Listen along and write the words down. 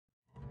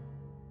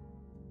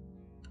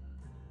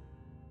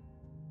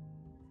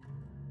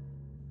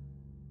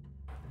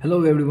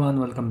Hello everyone,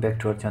 welcome back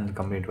to our channel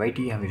Comrade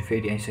YT. हामी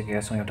फेरि आइसकेका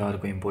छौँ एउटा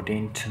अर्को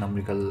इम्पोर्टेन्ट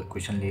नम्बरिकल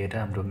क्वेसन लिएर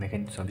हाम्रो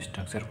mechanics of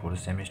structure 4th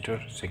semester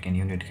 2nd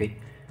युनिटकै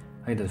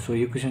है त। सो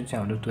यो क्वेसन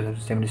चाहिँ हाम्रो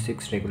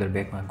 2076 रेगुलर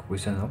ब्याकमाको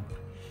क्वेसन हो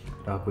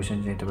र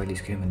क्वेसन चाहिँ तपाईले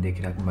स्क्रिनमा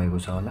देखिराख्नु भएको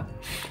छ होला।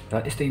 र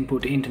यस्तै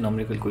इम्पोर्टेन्ट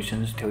नम्बरिकल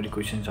क्वेसन्स थ्योरी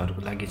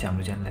क्वेसन्सहरुको लागि चाहिँ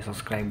हाम्रो च्यानललाई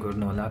सब्स्क्राइब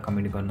गर्नु होला,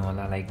 कमेन्ट गर्नु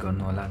होला, लाइक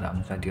गर्नु होला र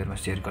हाम्रो साथीहरुमा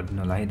शेयर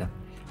गरिदिनु होला है त।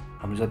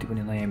 हाम्रो जति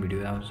पनि नयाँ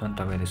भिडियो आउँछन्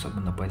तपाईहरुले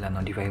सबभन्दा पहिला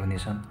नोटिफाई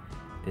हुनेछन्।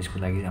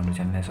 त्यसको लागि हाम्रो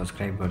च्यानललाई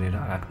सब्स्क्राइब गरेर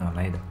राख्नु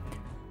होला है त।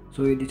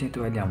 सो यदि चाहिँ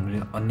तपाईले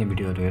हाम्रो अन्य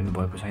भिडियोहरु हेर्नु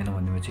भएको छैन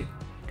भनेपछि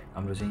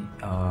हाम्रो चाहिँ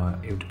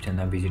YouTube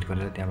च्यानलमा भिजिट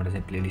गरेर त्यहाँबाट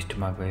चाहिँ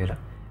प्लेलिस्टमा गएर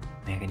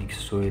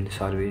मेकानिक्स, सोइल,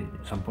 सर्वे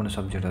सम्पूर्ण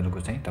सब्जेक्टहरुको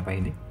चाहिँ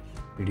तपाईले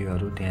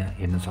भिडियोहरु त्यहाँ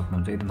हेर्न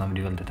सक्नुहुन्छ है त,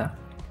 नम्बरिकल तथा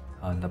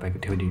तपाईको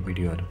थ्योरी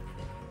भिडियोहरु।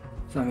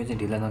 सो हामी चाहिँ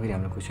ढिला नगरी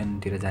हाम्रो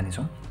क्वेशनतिर जाने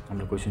छौं।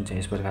 हाम्रो क्वेशन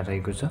चाहिँ यस प्रकार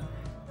रहेको छ।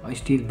 A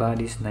steel bar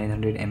is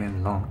 900 mm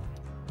long.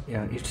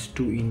 Its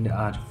two ends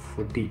are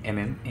 40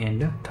 mm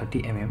and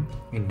 30 mm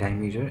in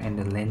diameter, and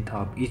the length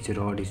of each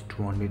rod is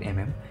 200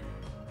 mm,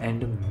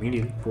 and the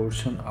middle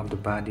portion of the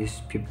bar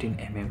is 15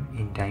 mm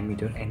in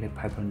diameter and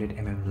 500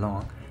 mm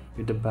long.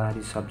 If the bar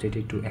is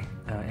subjected to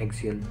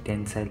axial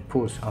tensile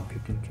force of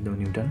 15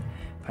 kN,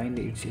 find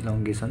its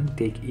elongation.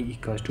 Take E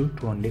equals to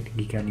 200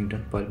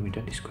 giganewton per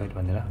meter square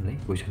भनेर हामीलाई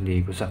question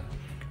दिएको छ।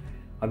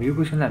 अब यो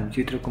क्वेशनलाई हामी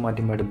चित्रको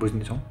माध्यमबाट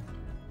बुझ्ने छौं।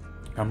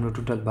 हाम्रो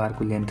टोटल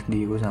बारको लेन्थ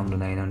दिएको छ हाम्रो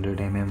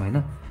 900 mm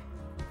हैन,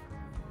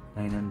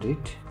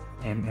 900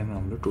 mm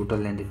हाम्रो टोटल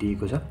लेन्थ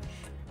दिएको छ।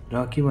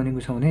 र के भनेको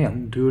छ भने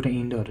हामी दुईवटा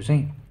इन्डहरु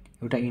चाहिँ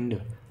एउटा इन्ड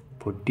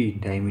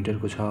 40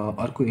 डायमिटरको छ,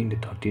 अर्को इन्ड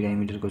 30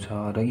 डायमिटरको छ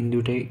र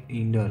दुईटै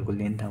इन्डहरुको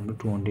लेन्थ हाम्रो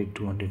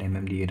 200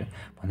 mm दिएर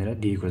भनेर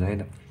दिएको छ है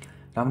त।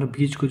 र हाम्रो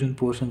बीचको जुन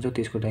पोर्सन छ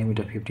त्यसको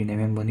डायमिटर 15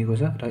 mm बनेको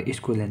छ र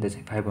यसको लेन्थ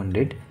चाहिँ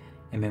 500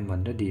 mm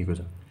भनेर दिएको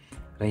छ।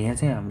 र यहाँ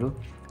चाहिँ हाम्रो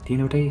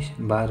तीनवटै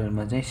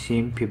बारहरुमा चाहिँ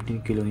सेम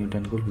 15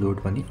 किलोन्युटनको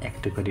लोड पनि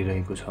एक्ट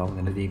गरिरहेको छ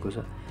भनेर दिएको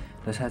छ।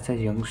 र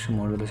साथसाथै Young's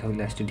modulus of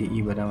elasticity E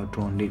बराबर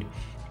 200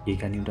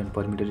 गिगान्युटन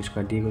पर मिटर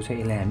स्क्वायर दिएको छ।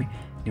 यसलाई हामी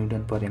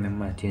न्युटन पर एमएम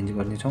मा चेन्ज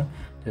गर्ने छौं,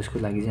 जसको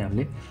लागि चाहिँ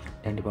हामीले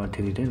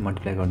 10⁻³ ले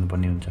मल्टिप्लाई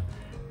गर्नुपर्ने हुन्छ।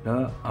 र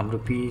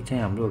हाम्रो P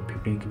चाहिँ हाम्रो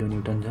 15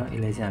 किलोन्युटन छ,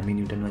 यसलाई चाहिँ हामी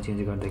न्युटनमा चेन्ज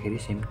गर्दाखेरि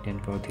सेम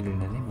 10⁻³ ले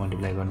नै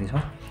मल्टिप्लाई गर्ने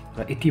छौं।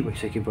 र यति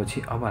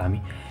भइसकेपछि अब हामी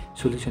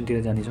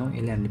सोलुसनतिर जाने छौं।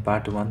 यसले हामीले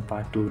पार्ट 1,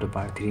 पार्ट 2 र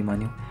पार्ट 3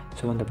 मान्यौ।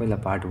 सबभन्दा पहिला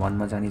पार्ट 1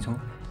 मा जाने छौं।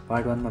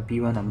 पार्ट 1 मा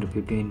P1 हाम्रो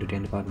 15 ×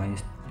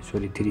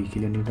 10⁻³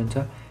 किलोन्युटन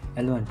छ,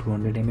 L1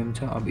 200 mm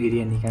छ। अब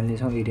एरिया निकाल्ने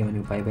छौं। एरिया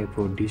भनेको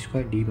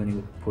π/4d², d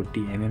भनेको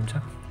 40 mm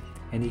छ,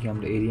 यानी कि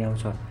हाम्रो एरिया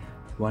आउँछ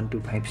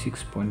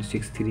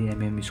 1256.63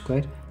 mm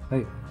स्क्वायर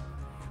है।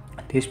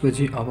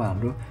 त्यसपछि अब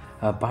हाम्रो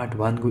पार्ट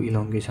 1 को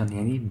इलोंगेसन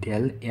यानी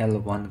डेल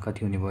L1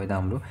 कति हुने भयो त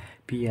हाम्रो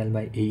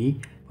PL/AE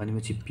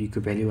भनेपछि P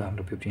को भ्यालु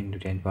हाम्रो 15 ×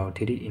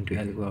 10⁻³ इन्टु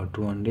L को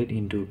 200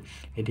 इन्टु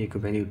एरिया को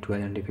भ्यालु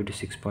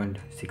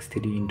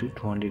 1256.63 इन्टु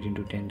 200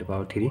 इन्टु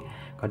 10⁻³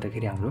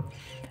 गर्दाखेरि हाम्रो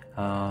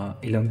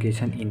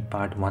इलोंगेसन इन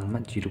पार्ट 1 मा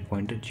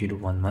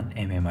 0.011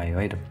 mm आयो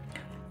है त।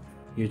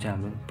 यो चाहिँ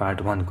हाम्रो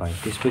पार्ट 1 को आयो।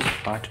 त्यसपछि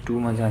पार्ट 2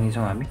 मा जाने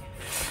छौं हामी।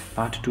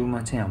 पार्ट 2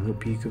 मा चाहिँ हाम्रो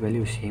P को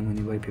भ्यालु सेम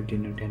हुने भयो,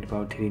 15 ×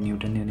 10⁻³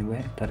 न्युटन हुने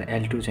भयो, तर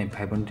L2 चाहिँ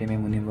 500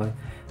 mm हुने भयो।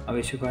 अब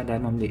यसको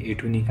आधारमा हामीले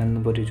A2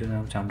 निकाल्नु पर्यो, जुन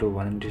आउँछ हाम्रो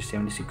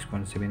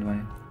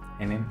 176.71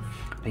 mm।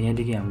 र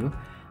यहाँदेखि हाम्रो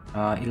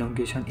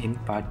इलोंगेसन इन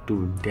पार्ट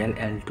 2 डेल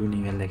L2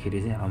 निकाल्दाखेरि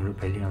चाहिँ हाम्रो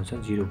भ्यालु आउँछ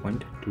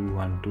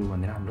 0.212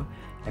 भनेर हाम्रो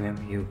mm।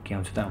 यो के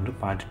आउँछ त हाम्रो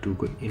पार्ट 2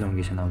 को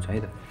इलोंगेसन आउँछ है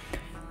त।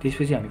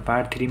 त्यसपछि हामी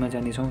पार्ट 3 मा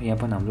जाने छौं। यहाँ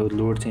पनि हाम्रो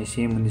लोड चाहिँ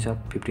सेम हुनेछ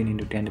 15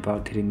 ×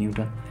 10⁻³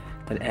 न्युटन,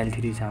 तर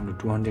L3 चाहिँ हाम्रो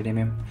 200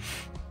 mm।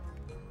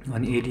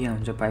 अनि एरिया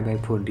हुन्छ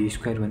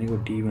π/4d² भनेको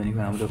d भनेको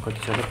हाम्रो कति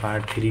छ त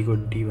पार्ट 3 को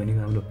d भनेको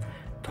हाम्रो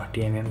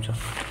 30 mm छ,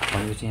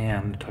 भनेपछि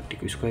यहाँ हाम्रो 30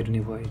 को स्क्वायर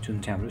हुने भयो,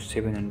 जुन चाहिँ हाम्रो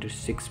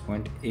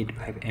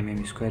 706.85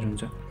 mm स्क्वायर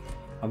हुन्छ।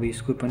 अब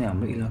यसको पनि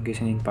हाम्रो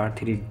इलोंगेसन इन पार्ट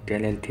 3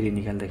 डेल L3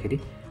 निकाल्दाखेरि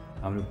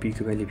हाम्रो P को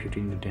value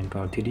 15 ×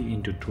 10⁻³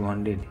 into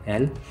 200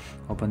 L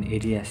upon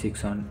area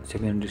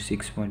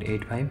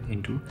 706.85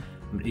 into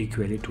E को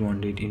भ्यालु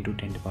 200 इन्टु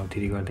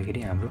 10⁻³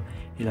 गर्दाखेरि हाम्रो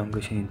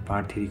इलोंगेसन इन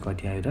पार्ट 3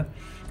 कति आयो त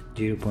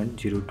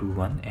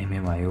 0.021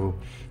 mm आयो।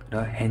 र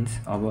हेन्स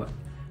अब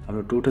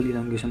हाम्रो टोटल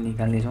इलोंगेसन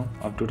निकाल्ने छौं।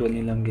 अब टोटल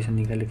इलोंगेसन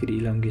निकाल्दाखेरि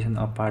इलोंगेसन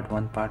अफ पार्ट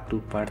 1, पार्ट 2,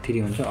 पार्ट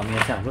 3 हुन्छ। अब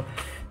यहाँ चाहिँ हाम्रो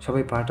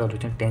सबै पार्टहरु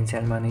चाहिँ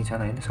टेन्साइलमा नै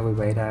छन् हैन, सबै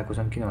बाहिर आएको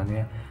छन्,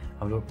 किनभने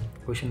हाम्रो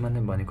क्वेशनमा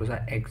नै भनेको छ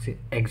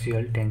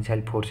एक्सियल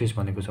टेन्साइल फोर्सेस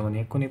भनेको छ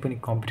भने कुनै पनि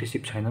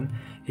कम्प्रेसिभ छैनन्।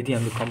 यदि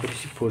हाम्रो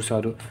कम्प्रेसिभ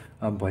फोर्सहरु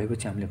भएको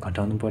चाहिँ हामीले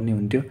घटाउनु पर्ने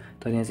हुन्थ्यो,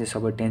 तर यहाँ चाहिँ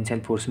सबै टेन्साइल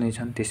फोर्स नै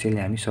छन्,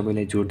 त्यसैले हामी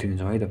सबैलाई जोड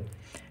दिन्छौं है त।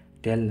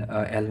 Del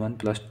L1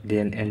 plus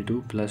del L2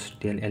 plus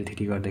del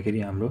L3 गर्दाखेरि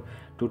हाम्रो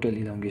टोटल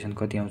इलोंगेसन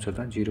कति आउँछ त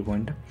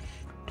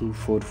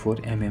 0.244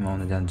 mm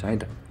आउन जान्छ है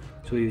त।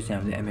 सो यो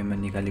चाहिँ हामीले mm मा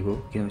निकालेको,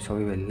 किनभने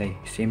सबै भ्यालुलाई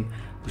सेम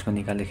उसमा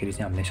निकाल्दाखेरि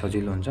चाहिँ हामीलाई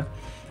सजिलो हुन्छ।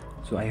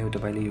 सो आई होप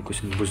तपाईले यो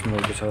क्वेशन बुझ्नु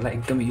भएको छ होला।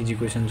 एकदम इजी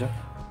क्वेशन छ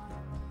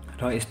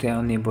र यस्तै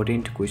अन्य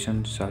इम्पोर्टेन्ट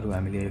क्वेशन्सहरु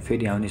हामीले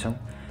फेरि आउने छौं,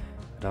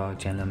 र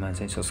च्यानलमा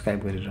चाहिँ सब्स्क्राइब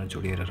गरेर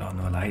जोडिएर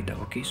रहनु होला है त।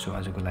 ओके, सो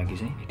आजको लागि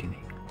चाहिँ यति नै।